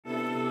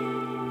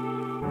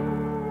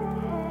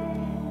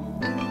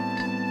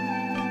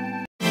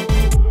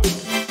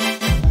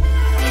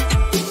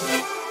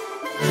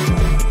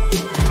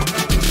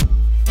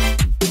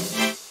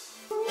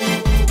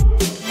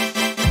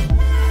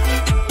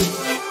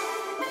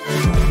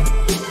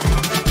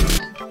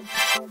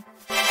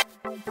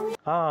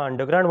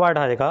Underground वाट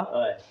आहा तेका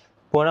हय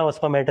कोणा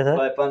वचपाक मेळटा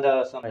सर? हय 15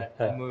 वर्सां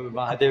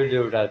महादेव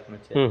देवळात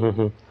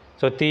म्हणजे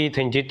सो ती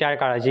थंयची त्या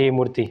काळाची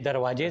मूर्ती.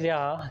 दरवाजे जे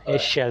आहा हे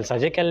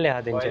शेल्साचे केल्ले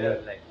आहा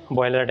तेंच्यानी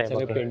बॉयलर टायप.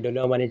 सगळे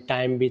पेंडुलम आनी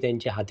टायम बी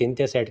तेंच्या हातीन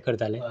ते सेट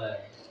करताले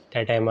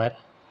त्या टायमार.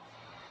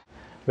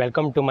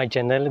 Welcome to my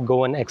channel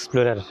Goan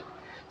explorer.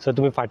 So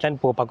तुमी फाटल्यान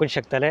पळोवपाकूच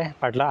शकतले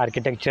फाटलो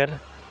architecture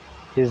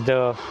is the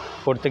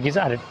Portuguese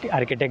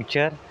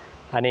architecture.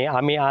 आनी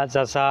आमी आज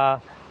आसा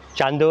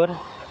चांदोर,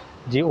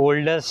 जी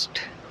ओल्डस्ट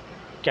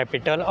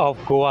कॅपिटल ऑफ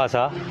गोवा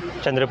आसा.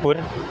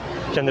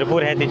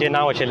 चंद्रपूर हें तिचें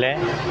नांव आशिल्लें,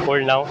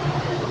 ओल्ड नांव.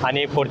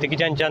 आनी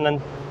पोर्तुगीजांच्या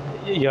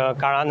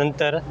काळा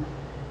नंतर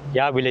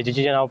ह्या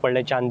विलेजीचें नांव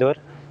पडलें चांदोर.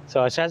 सो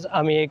अशेंच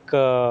आमी एक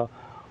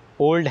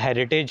ओल्ड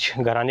हेरिटेज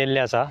घरान येयल्ले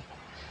आसा.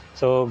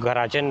 सो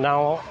घराचें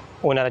नांव,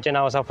 ओनराचें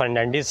नांव आसा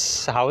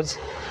फर्नांडीस हावज.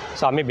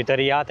 सो आमी भितर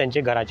या,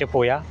 तेंचे घराचें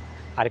पळोवया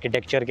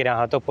आर्किटेक्चर कितें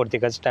आहा तो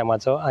पोर्तुगीज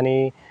टायमाचो,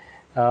 आनी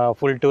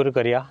फूल टूर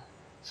करया.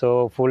 सो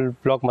फूल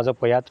ब्लॉग म्हजो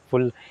पळयात,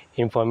 फूल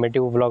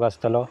इन्फॉर्मेटीव ब्लॉग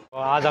आसतलो.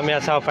 आज आमी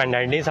आसा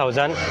फर्नांडीस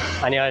हावजान,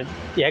 आनी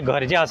हें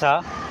घर जें आसा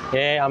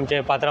हें आमचे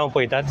पात्रांव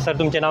पळयतात. सर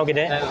तुमचें नांव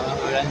कितें?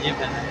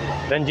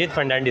 रणजीत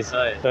फर्नांडीस.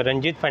 तर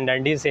रणजीत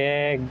फर्नांडीस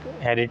हे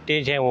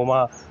हेरिटेज हे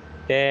होमा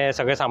ते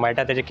सगळें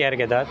सांबाळटात, तेजे कॅर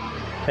घेतात.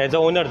 तेजो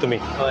ओनर तुमी?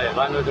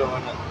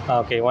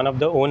 Okay, one of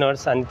the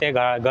owners. आनी ते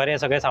घर हे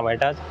सगळें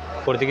सांबाळटात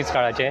पोर्तुगीज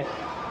काळाचें.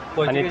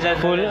 आनी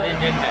फूल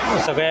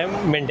सगळें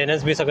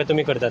मेंटेनन्स बी सगळें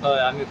तुमी करतात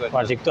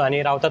वार्षिक.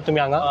 आनी रावतात तुमी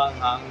हांगा?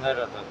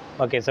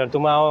 ओके सर,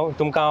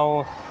 तुमकां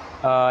हांव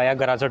ह्या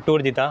घराचो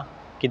टूर दिता.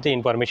 कितें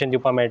इन्फॉर्मेशन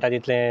दिवपाक मेळटा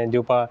तितलें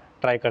दिवपाक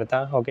ट्राय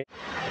करता. Okay,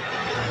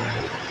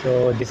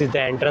 so this is the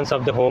entrance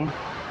of the home.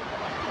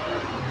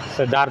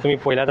 So दार तुमी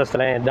पळयलात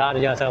आसतलें. दार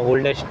जें आसा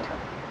ओल्डेस्ट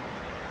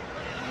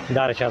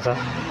दार अशें आसा.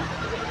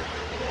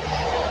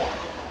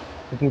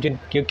 तुमची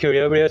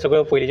खेळ्यो बिळ्यो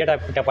सगळ्यो पयलींच्या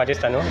तेंपाचे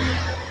दिसता न्हू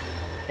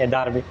हे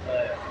दार बी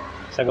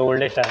सगळें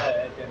ओल्डेस्ट आसा.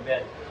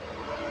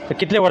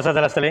 कितले वर्सां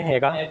जाले आसतले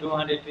हेका?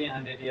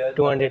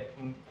 200.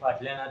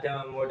 फाटल्यान आतां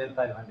मोर दॅन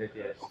 500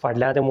 years.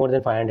 फाटल्यान आतां मोर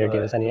दॅन 500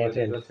 years. आनी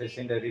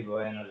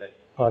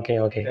ओके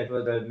ओके.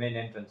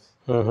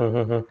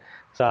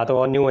 सो आतां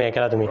हो न्यू हें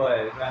केला तुमी?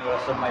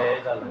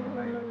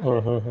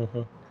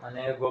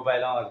 आनी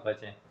गोबायलां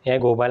व्हरपाचें. हें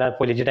गोबायलां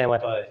पयलींच्या टायमार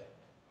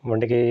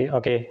म्हणटकीर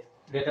ओके.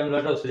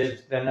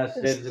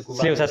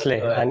 स्लीव्स आसले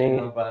आनी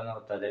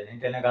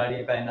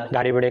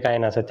गाडी बिडी कांय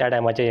ना. सो त्या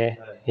टायमाचें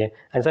हें.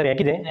 आनी सर हें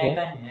कितें?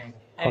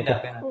 Okay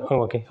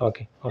okay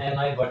okay.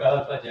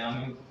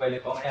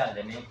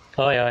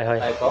 हय हय हय.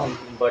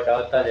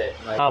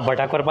 हां,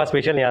 भटाक व्हरपाक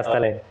स्पेशल हें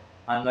आसतालें.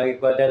 आनी मागीर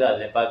कदेल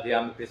जालें. पाद्री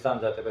आमी क्रिस्तांव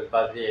जातकच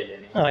पाद्री येयले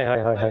न्ही. हय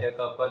हय हय हय.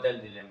 कदेल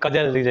दिलें.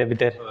 कदेल दिले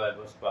भितर.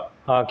 बसपाक.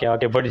 Okay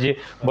okay.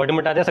 भट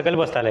म्हणटा ते सकयल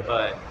बसताले.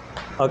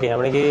 ओके,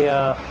 म्हणटकीर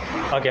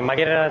ओके.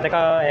 मागीर तेका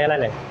हें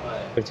लायलें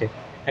करचें.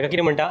 हेका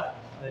कितें म्हणटा?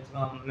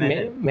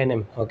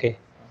 मेनेम. ओके.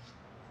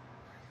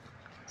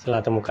 चल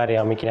आतां मुखार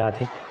या आमी कितें आहा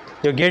ती.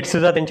 ह्यो गेट्स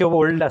सुद्दां तेंच्यो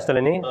ओल्ड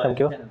आसतल्यो न्ही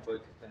सामक्यो?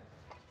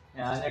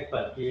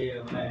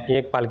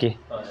 एक पालकी.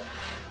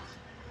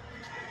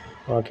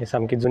 ओके,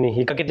 सामकी जुनी.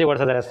 हिका कितली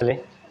वर्सां जाली आसतली?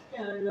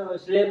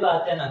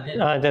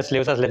 हां, ते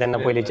स्लीव्स आसले तेन्ना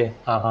पयलींचे.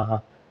 हां हां हां.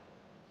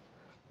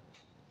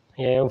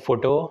 हे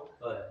फोटो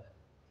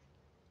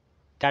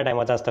त्या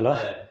टायमाचो आसतलो.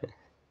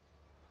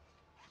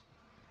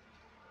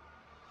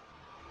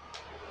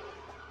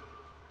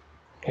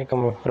 एक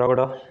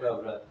रगडो.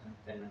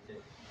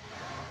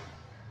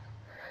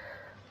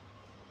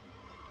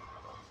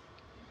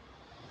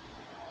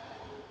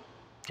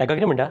 हेका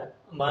कितें म्हणटा?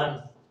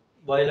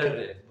 बॉयलर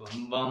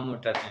बॉम्ब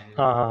म्हणटात.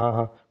 हां हां हां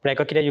हां. पूण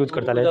हेका कितें यूज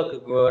करताले?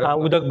 हां,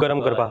 उदक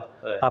गरम करपाक.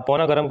 हां,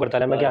 पोंदां गरम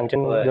करताले, मागीर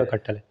हांगच्यान उदक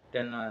काडटाले.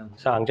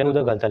 सो हांगच्यान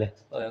उदक घालताले.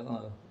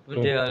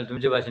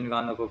 तुमचे भाशेन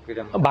गांव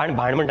कितें?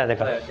 भाण म्हणटा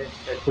तेका,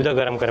 उदक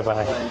गरम करपाक.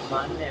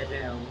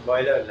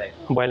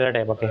 Boiler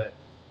type. ओके.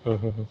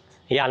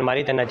 ही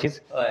आलमारी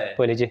तेन्नाचीच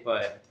पयलींची.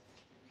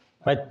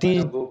 मागीर ती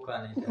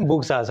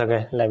बुक्स आहा सगळे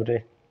लायब्ररी.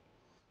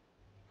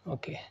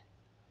 ओके.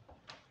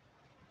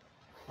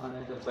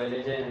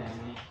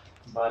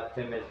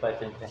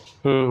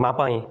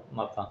 मापां ही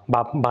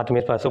भात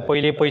मेजपाक. सो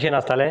पयलीं पयशे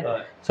नासताले.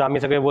 सो आमी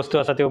सगळे वस्तू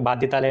आसा त्यो भात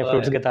दिताले,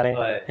 फ्रुट्स घेताले,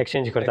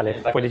 एक्सचेंज करताले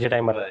पयलींच्या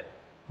टायमार.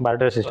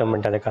 बार्टर सिस्टम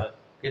म्हणटा तेका.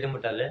 कितें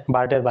म्हणटाले?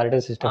 Barter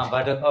system.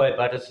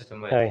 Barter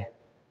system. हय.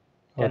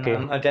 ओके.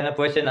 तेन्ना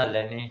पयशे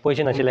नासले न्ही.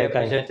 पयशे नाशिल्ले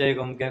कांय.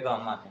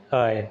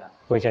 हय,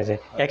 पयशाचे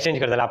एक्सचेंज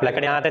करताले. आपल्या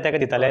कडेन आहा तेका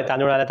दिताले.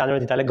 तांदूळ जाल्यार तांदूळ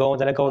दिताले, गंव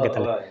जाल्यार गंव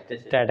घेताले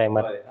त्या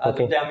टायमार.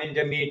 ओके.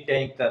 मीठ तें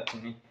विकतात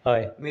न्ही.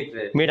 हय,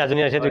 मीठ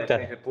अजुनूय अशेंच विकतात.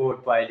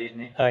 पोट पायली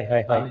न्ही. हय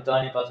हय हय.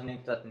 चणे पासून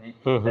विकतात न्ही.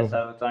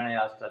 चणे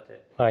आसतात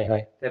ते. हय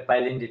हय. ते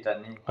पायलीन दितात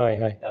न्ही. हय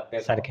हय,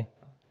 सारकें.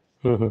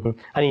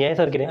 आनी हें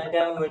सर कितें?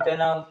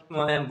 तेन्ना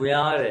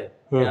बुयांव रे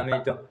आमी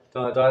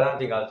तोरां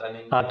ती घालता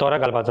न्ही. हां, तोरां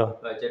घालपाचो.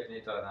 चटणी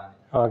तोरां.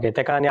 ओके.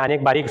 तेका आनी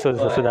एक बारीक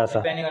सुद्दां आसा.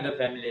 Depending on the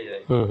family.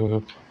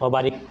 हो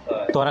बारीक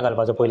तोरां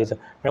घालपाचो पयलींचो.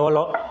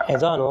 हो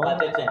हेजो आहा न्हू,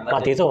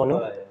 मातयेचो हो न्हू.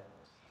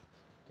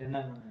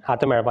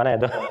 आतां मेळपाना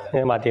येदो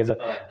मातयेचो.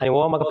 आनी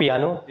हो म्हाका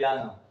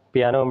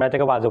पियानो म्हळ्यार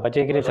तेका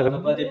वाजोवपाचें कितें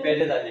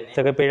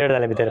सगळें पेडेड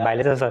जालें भितर.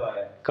 भायलेच आसा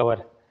कवर.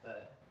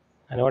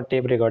 आनी हो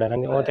टेप रेकॉर्डर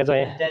आनी हो तेचो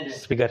हे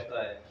स्पिकर.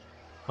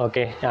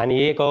 ओके. आनी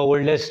एक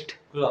ओल्डेस्ट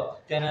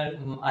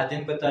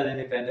हातीन करताले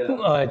न्ही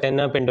पेंडुलम. हय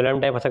तेन्ना पेंडुलम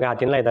टायप सगळे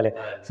हातीन लायताले.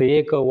 सो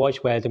एक वॉच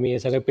पळय तुमी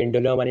सगळे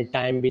पेंडुलम आनी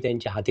टायम बी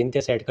तेंचे हातीन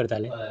ते सेट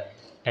करताले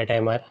त्या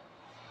टायमार.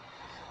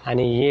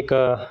 आनी एक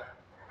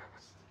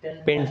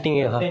पेंटींग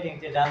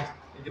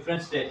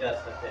डिफरंट स्टेट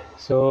आसता ते.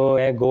 सो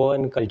हे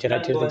गोवन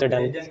कल्चराचेर तेचो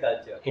डान्स,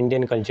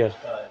 इंडियन कल्चर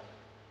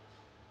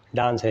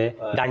डान्स हे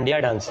dandiya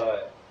dance.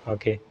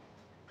 Okay.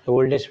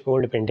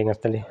 Old painting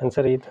आसतली. आनी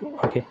सर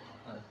ओके.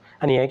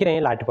 आनी हें कितें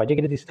लाटपाचें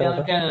कितें दिसता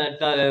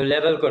म्हाका?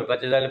 लेवल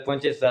करपाचें जाल्यार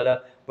 25 जाल्यार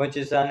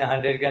 25 आनी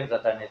 100 ग्रॅम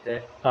जाता न्ही ते.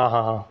 हां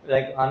हां हां.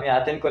 लायक आमी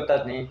हातीन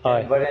करतात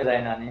न्ही बरें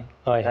जायना न्ही.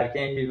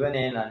 सारकें इवन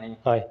येयना न्ही.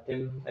 ते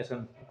अशें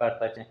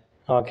काडपाचें.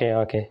 Okay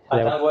okay.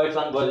 आतां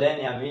वयरसान भरलें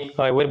न्ही आमी.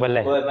 हय वयर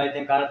भरलें. हय मागीर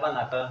तें काडपा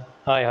नाका.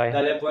 हय हय.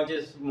 जाल्यार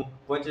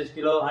 25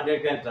 किलो 100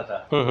 ग्रॅम जाता.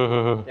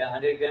 ते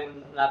 100 ग्रॅम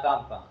नाका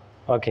आमकां.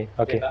 Okay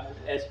okay.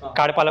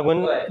 काडपा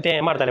लागून ते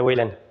हें मारताले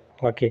वयल्यान.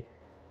 ओके.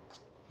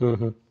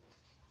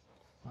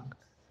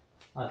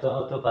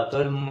 तो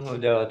फातर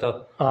देवाचो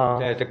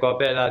ते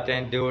कोपेला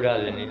तें देवूळ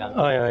आसलें न्ही.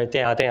 हय हय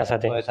तें आसा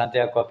तें. हय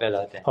सांत्यागो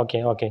कोपेला तें.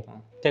 Okay okay.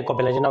 ते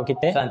कोपेलाचें नांव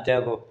कितें?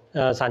 सांत्यागो.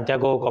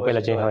 सांत्यागो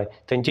कोपेलाचें. हय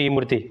थंयची ही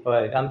मूर्ती.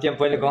 हय आमचे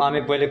पयलीं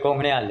आमी पयलीं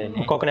कोंकणी आहले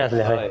न्ही. कोंकणी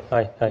आसले. हय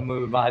हय हय.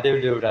 महादेव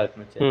देवूळ आसा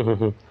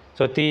म्हणजे.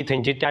 सो ती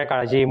थंयची त्या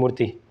काळाची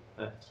मूर्ती.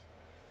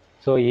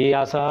 सो ही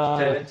आसा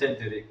 7th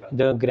century.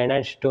 The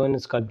granite stone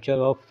sculpture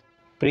of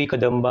pre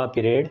Kadamba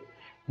period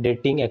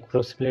dating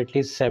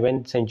approximately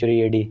 7th century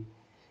AD.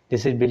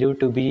 This is believed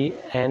to be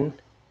an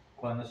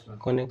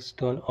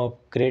cornerstone of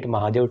Great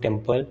Mahadev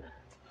Temple,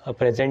 a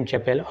present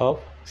chapel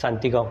of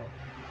Santigaon.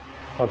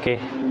 Okay.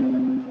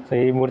 So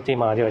ही मूर्ती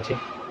महादेवाची.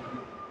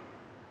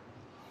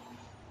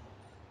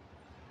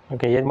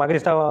 Okay. हे म्हाका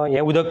दिसता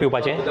हें उदक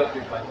पिवपाचें.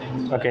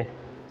 Okay.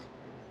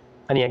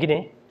 आनी हें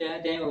कितें?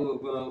 तें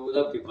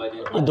उदक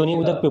पिवपाचें. दोनी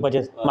उदक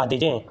पिवपाचें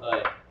मातयेचें.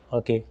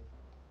 ओके.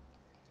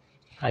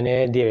 आनी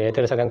दिवे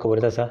तर सगळ्यांक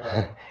खबरच आसा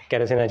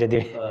केरोसिनाचे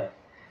दिवे.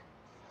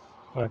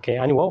 ओके.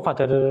 आनी हो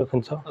फातर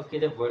खंयचो?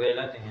 कितें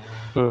बरयलां तें.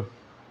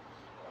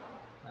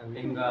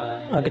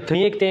 ओके.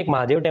 थंय एक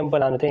महादेव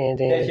टेंपल आहा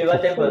तें शिवा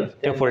टेंपल.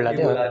 तें फोडलां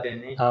तें.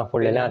 हां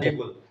फोडलेलें आहा तें.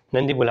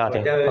 नंदीबूल आहा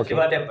तें.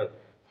 शिवा टेंपल.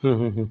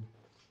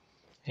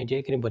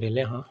 हेजेर कितें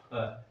बरयल्लें आहा?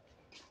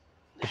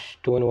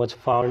 Stone was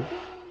found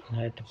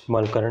eight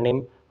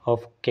मलकर्णेम of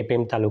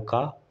केपेम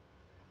taluka,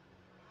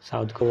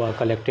 South Goa,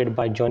 collected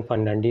by John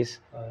Fernandes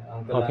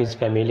of his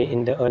family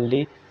in the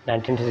early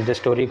 1930s. The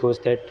story goes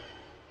that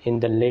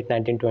in the late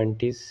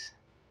 1920s,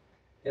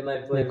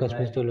 the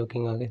cosmos to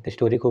looking again. The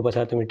story खूब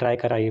आसा. तुम्ही try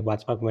करा ही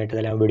वाचपाक मेळटा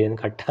जाल्यार हांव व्हिडियोन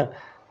काडटा.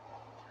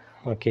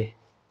 Okay.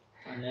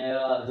 आनी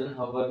अजून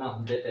खबर ना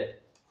म्हणजे ते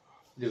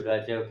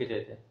देवळाचें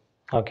कितें तें.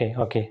 Okay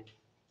okay.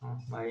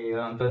 मागीर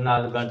आमचो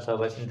नाल्ल गणसा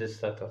भशेन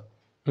दिसता तो.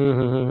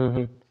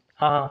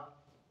 हां हां.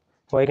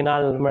 हो एक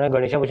नाल्ल म्हळ्यार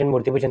गणेशा भशेन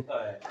मुर्ती भशेन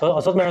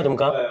असोच मेळ्ळो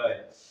तुमकां?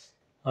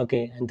 ओके.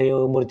 आनी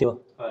त्यो मुर्त्यो.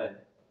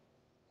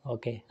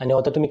 ओके. आनी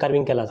हो तो तुमी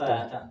कार्विंग केला आसता?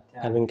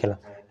 कार्विंग केला.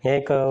 हें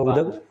एक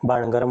उदक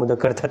गरम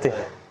उदक करता तें.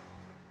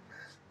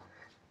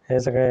 हे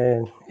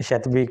सगळें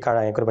शेत बी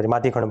काळा हें करपाचें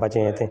माती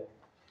खणपाचें हें तें.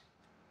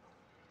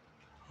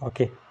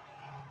 ओके.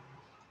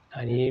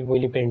 आनी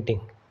वयली पेंटींग.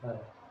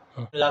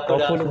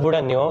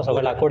 वुडन न्ही हो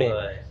सगळें लाकूड हें.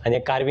 आनी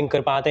कार्विंग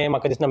करपा आतां हें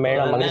म्हाका दिसना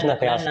मेळना. म्हाका दिसना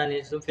खंय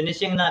आसा.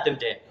 फिनिशिंग ना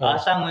तुमचें.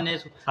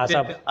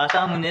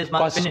 आसा मनीस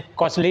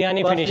कॉस्टली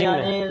आनी फिनिशिंग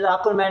आनी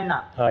लाकूड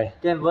मेळना. हय.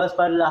 तें बस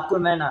पाड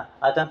लाकूड मेळना.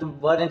 आतां तूं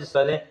बरें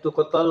दिसतलें तूं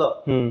करतलो.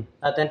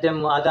 आतां तें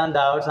आतां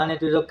 10 वर्सांनी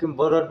तुजो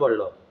बरोच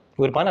पडलो.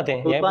 उरपाना तें.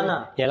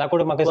 हें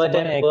लाकूड म्हाका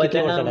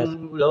कितले वर्सां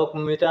लोक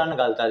मिटान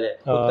घालताले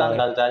उदकान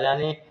घालताले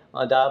आनी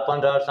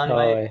 10-15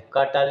 वर्सांनी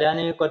काडटाले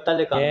आनी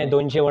करताले काम. हें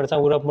 200 वर्सां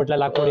उरप म्हटल्यार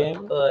लाकूड हें.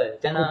 हय.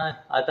 तेन्ना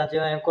आतांचें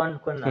हें कोण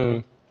करना.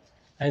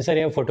 आनी सर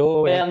हे फोटो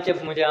आमचे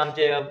म्हणजे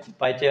आमचे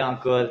बायचे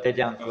अंकल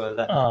तेजे uncle.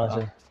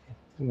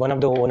 One of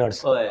the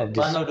owners.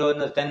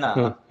 तेन्ना.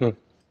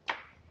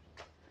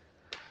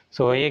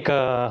 सो एक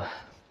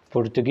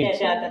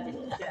पोर्तुगीज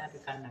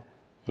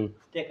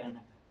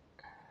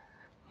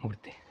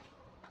मूर्ती.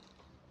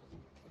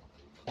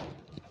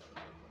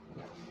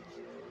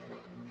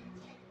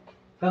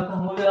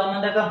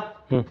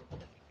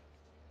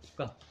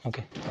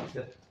 ओके.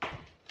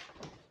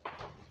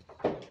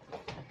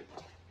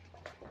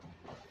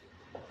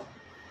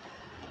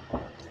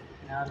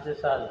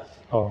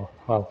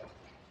 वाव.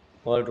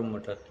 हॉल रूम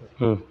म्हणटात.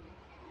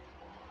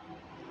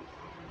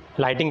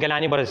 लायटिंग केल्यार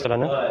आनी बरो दिसतलो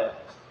न्हू.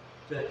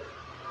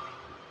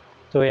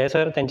 सो हे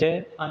सर तेंचे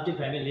आमची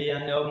फॅमिली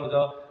आनी हो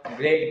म्हजो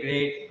great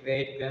great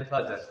great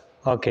grandfather.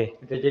 Okay.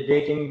 तेजे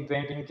डेटिंग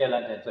पेंटींग केला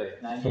तेचोय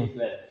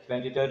 1912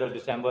 23rd of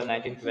December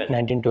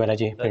 1912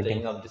 ची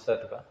पेंटींग. दिसता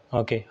तुका.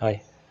 ओके. हय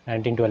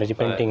 1912 ची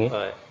पेंटींग.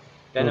 हय.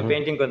 तेन्ना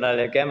पेंटींग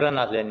करताले. कॅमेरा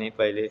नासले न्ही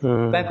पयलीं.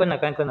 कांय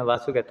करना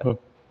वाचूंक येता.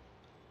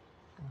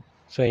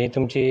 सो ही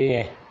तुमची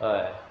हय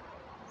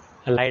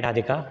लायट आहा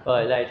तिका?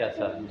 हय लायट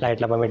आसा.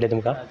 लायट लावपाक मेळटली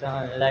तुमकां?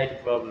 आतां लायट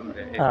प्रॉब्लम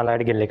रे. हां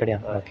लायट गेल्ले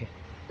कडेन. ओके.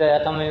 ते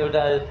आतां मागीर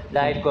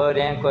लायट कर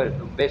हें कर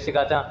बेसीक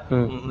आतां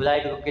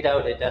लायट कित्याक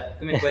उडयता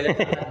तुमी पयलें.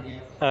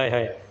 हय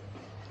हय.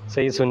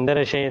 सो ही सुंदर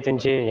अशें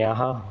तेंचे हें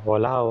आहा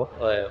हॉल आहा हो.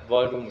 हय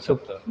बॉल सो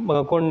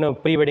कोण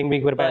प्री वेडींग बी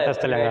करपाक येता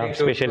आसतलें हांगा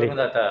स्पेशली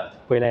जाता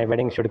पयलें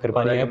वेडींग शूट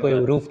करपाक. आनी हें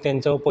पळय रूफ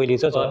तेंचो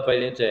पयलींचोच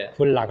पयलींचे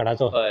फूल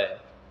लाकडाचो. हय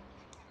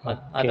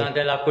आतां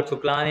तें लाकूड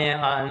सुकलां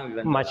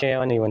आनी मातशें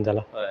अनइवन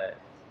जालां. हय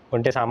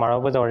पूण तें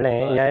सांबाळपूच व्हडलें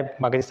हें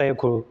म्हाका दिसता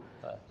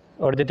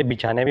अर्दे ते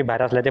बिछाने बी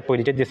भायर आसले ते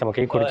पयलींचेच दिसता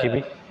म्हाका. ही खुर्ची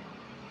बी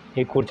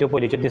ही खुर्च्यो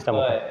पयलींच्योच दिसता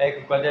म्हाका.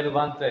 एक बदेलू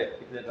बांदतोय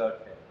कितले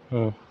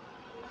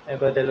जड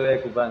एक बदेलू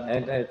एक बांद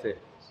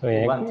सो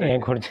हें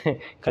खुर्ची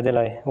कदेल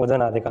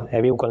वजन आहा तेका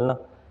हें बी उखलना.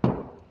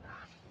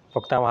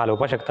 फक्त हांव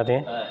हालोवपाक शकता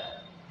तें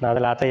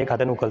नाजाल्यार आतां एक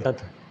हातान उखलतात.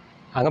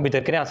 हांगा भितर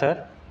कितें आसा?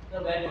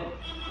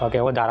 ओके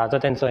हो दाराचो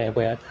तेंचो हें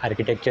पळयात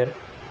architecture.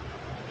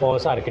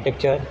 POS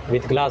architecture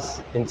with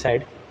glass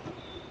inside.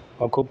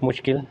 हो खूब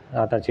मुश्कील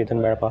आतांच्या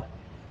हितून मेळपाक.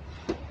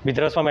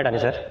 भितर वचपाक मेळटा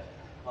न्ही सर?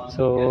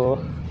 सो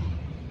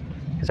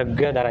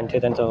सगळ्या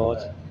दारांचेर तेंचो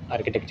होच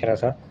आर्किटेक्चर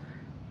आसा.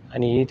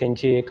 आनी ही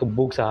तेंची एक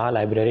बुक्स आहा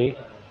लायब्ररी.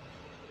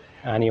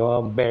 आनी हो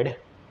बेड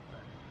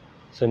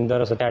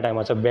सुंदर असो त्या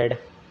टायमाचो बेड.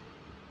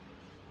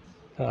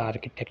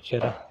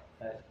 आर्किटेक्चर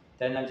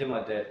तेन्नाची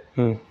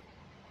मदर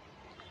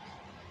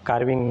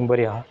कार्विंग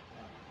बरी आहा.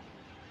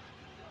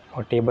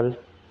 हो टेबल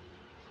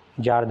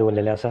जार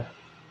दवरलेले आसा.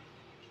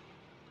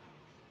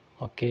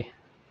 ओके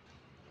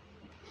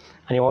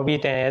आनी हो बी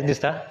तें हेंच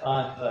दिसता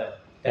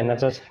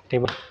तेन्नाचोच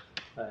टेबल.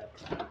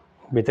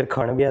 भितर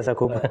खण बी आसा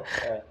खूब.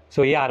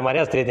 सो ही आरमारी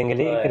आसतली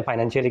तेंगेली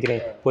फायनान्शियली कितें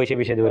पयशे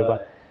बिशे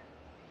दवरपाक.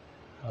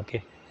 ओके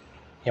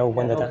हें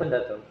ओपन जाता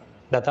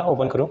जाता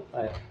ओपन करूं?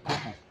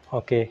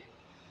 ओके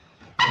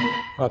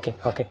ओके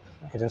ओके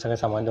हितून सगळें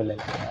सामान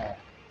दवरलेलें.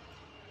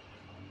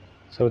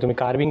 सो तुमी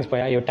कार्विंग्स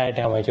पळया ह्यो टायट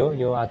ह्यो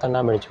ह्यो आतां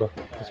ना मेळच्यो.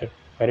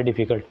 Very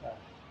difficult.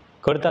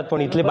 करतात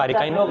पूण इतले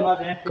बारिकायेन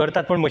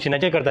करतात पूण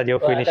मशिनाचेर करतात ह्यो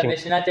फिनिशींग.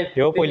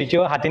 ह्यो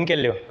पयलींच्यो हातीन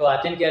केल्ल्यो.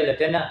 हातीन केल्ले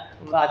तेन्ना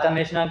आतां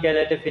मेशिनान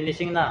केले ते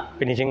फिनिशींग ना.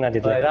 फिनिशींग ना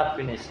तितलें. Ralph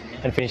finishing.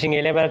 आनी फिनिशींग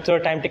येयल्या भायर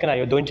चड टायम टिकना.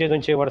 ह्यो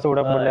 200 वर्सां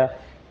उडप म्हणल्यार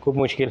खूब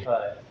मुश्कील.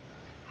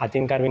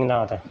 हातीन कार्विंग ना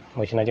आतां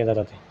मशिनाचेर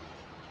जाता तें.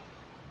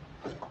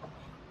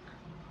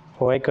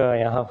 हो एक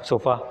हें आहा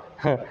सोफा.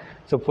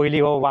 सो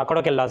पयलीं हो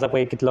वांकडो केल्लो आसा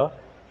पळय कितलो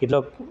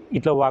इतलो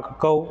इतलो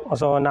कर्व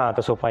असो ना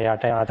आतां सोफा ह्या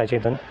आतांच्या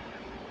हितून.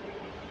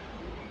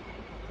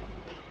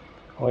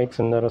 हो एक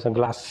सुंदर असो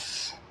ग्लास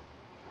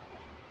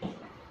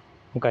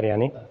मुखार या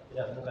न्ही.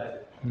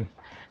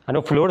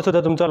 आनी फ्लोर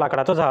सुद्दां तुमचो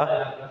लाकडाचोच आहा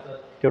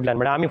तेवटल्यान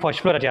म्हणल्यार आमी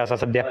फर्स्ट फ्लोराचेर आसा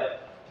सद्या.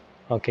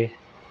 ओके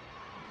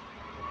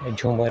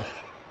झुमर.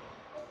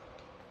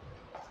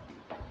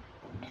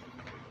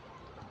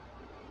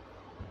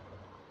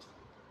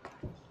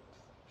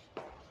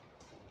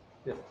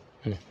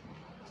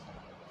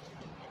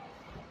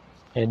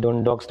 हे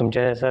 2 डॉग्स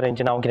तुमचे सर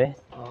हेंचें नांव कितें?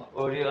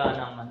 ओरियो आनी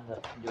आमंता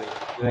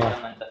जोय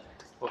आमंता.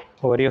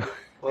 ओरियो.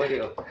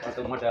 ओरियो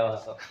असो मोठा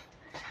असो.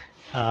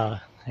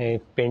 हे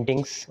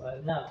पेंटिंग्स.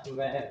 ना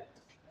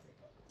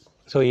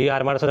सो ही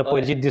आरमार सुद्दां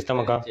पयलींचीच दिसता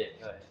म्हाका.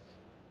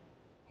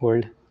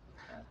 गोल्ड.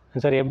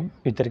 सर हे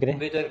भितर कितें?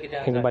 भितर कितें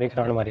एक बारीक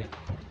रावंड मारया.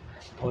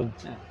 हो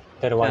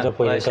दरवाजो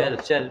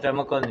पयलींचो. Shelf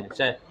thermocol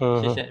shelf.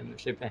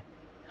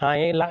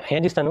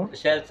 हें दिसता न्हू?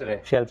 शेल्फ रे.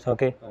 Shelf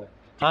okay.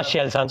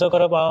 शेल्सांचो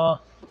करप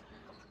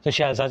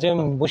शेल्साचें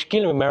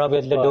मुश्कील मेळप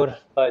इतले डोर.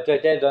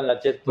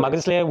 म्हाका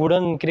दिसलें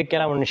वुडन कितें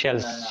केलां म्हणून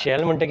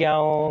शेल म्हणटकीर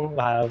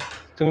हांव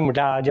तुमी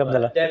म्हणटा अजब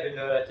जाला.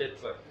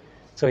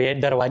 सो हे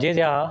दरवाजे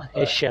जे आहा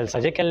हे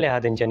शेल्साचे केल्ले आहा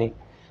तेंच्यांनी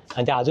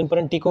आनी ते आजून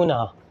पर्यंत टिकून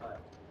आहा.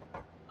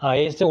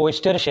 हे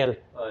ओयस्टर शेल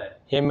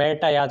हे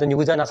मेळटा हे आतां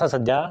न्यूजान आसा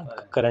सद्या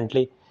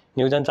करंटली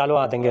न्यूजान चालू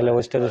आहा तेंगेले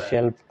ओयस्टर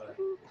शेल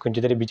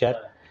खंयचे तरी बिचार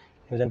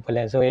न्यूजान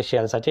पळयलें. सो हे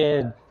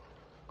शेल्साचे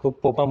खूब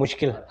पळोवपाक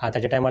मुश्कील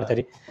आतांच्या टायमार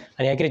तरी.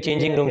 आनी हे कितें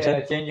changing room sir?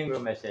 Changing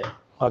room अशें.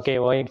 ओके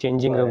हो एक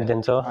चेंजींग रूम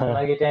तेंचो.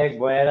 मागीर ते एक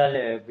बोयर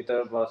आले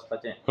भितर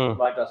वचपाचें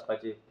वाट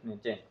वचपाची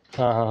न्हंयचें.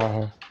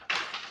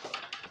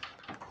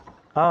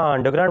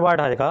 अंडरग्रावंड वाट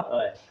आहा तेका?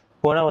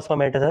 कोणा वचपाक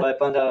मेळटा सर?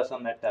 15 वर्सां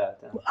मेळटा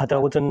आतां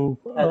वचून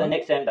आतां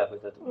नेक्स्ट टायम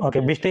दाखयता. ओके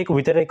बिश्ट एक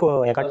भितर एक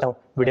हें काडटा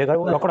व्हिडियो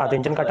काड रोखडो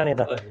हातींच्यान काडटान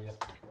येता.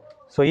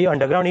 सो ही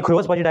अंडरग्रावंड ही खंय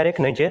वचपाची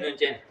डायरेक्ट न्हंयचेर?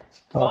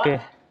 ओके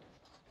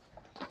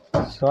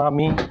सो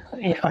आमी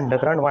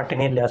अंडरग्रावंड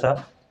वाटेन येयल्ले आसा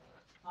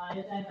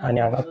आनी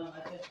हांगा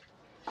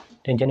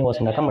तेंच्यांनी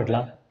वचनाका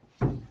म्हटलां.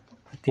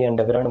 ती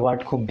अंडरग्रावंड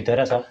वाट खूब भितर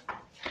आसा.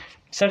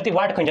 सर ती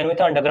वाट खंयच्यान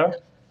वयता अंडरग्रावंड?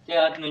 ते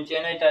आतां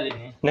न्हंयचेन वयताली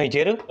न्ही.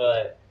 न्हंयचेर?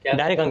 हय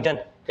डायरेक्ट हांगच्यान?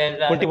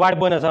 पूण ती वाट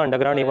बंद आसा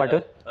अंडरग्रावंड ही वाट?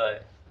 हय.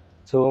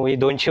 सो ही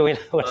 200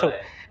 वर्सां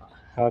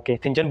ओके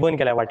तेंच्यांनी बंद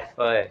केल्या वाट.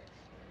 हय.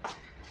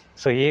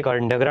 सो ही एक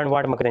अंडरग्रावंड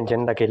वाट म्हाका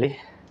तेंच्यांनी दाखयली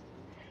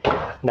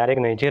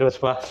डायरेक्ट न्हंयचेर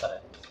वचपाक.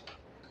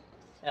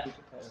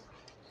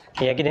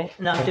 हें कितें?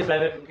 ना आमची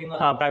private booking.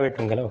 Private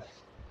तुमगेलो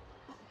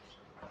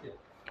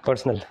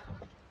personal.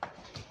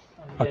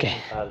 Okay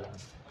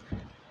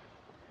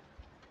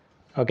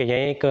okay हें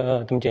एक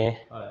तुमचें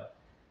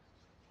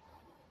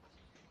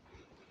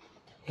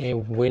हे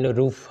वयलो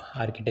रूफ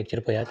आर्किटेक्चर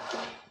पळयात.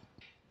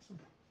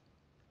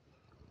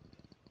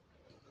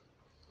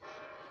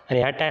 आनी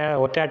ह्या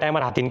त्या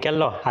टायमार हातीन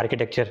केल्लो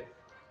आर्किटेक्चर.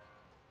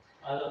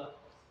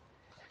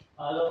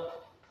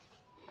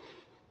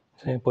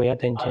 पळयात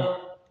तेंचें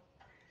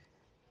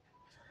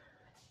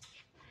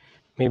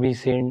मे बी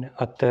सेंड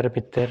अत्तर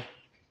पित्तर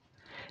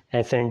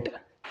एसेंट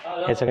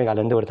हे सगळें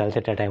घालून दवरताले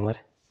त्या टायमार.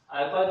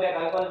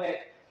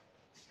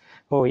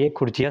 हो, एक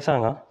खुर्ची आसा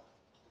हांगा.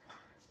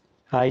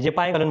 हेजे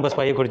पांय घालून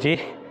बसपाक ही खुर्ची.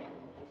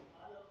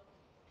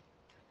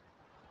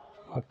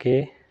 ओके,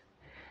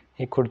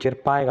 एक खुर्चेर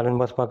पांय घालून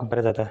बसपाक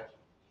बरें जाता,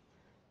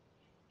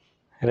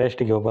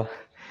 रेस्ट घेवपाक.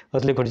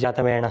 असली खुर्ची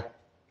आतां मेळना.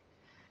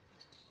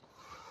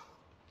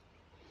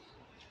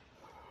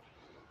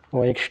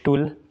 हो एक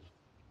स्टूल,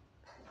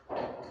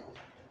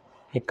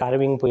 एक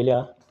कार्विंग पयली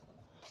आहा.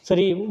 सर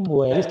ही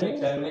हें दिसता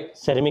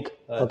सॅरेमीक.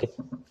 ओके,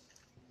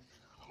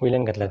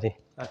 वयल्यान घातला ती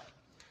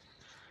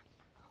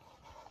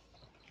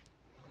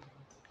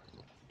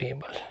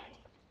टेबल.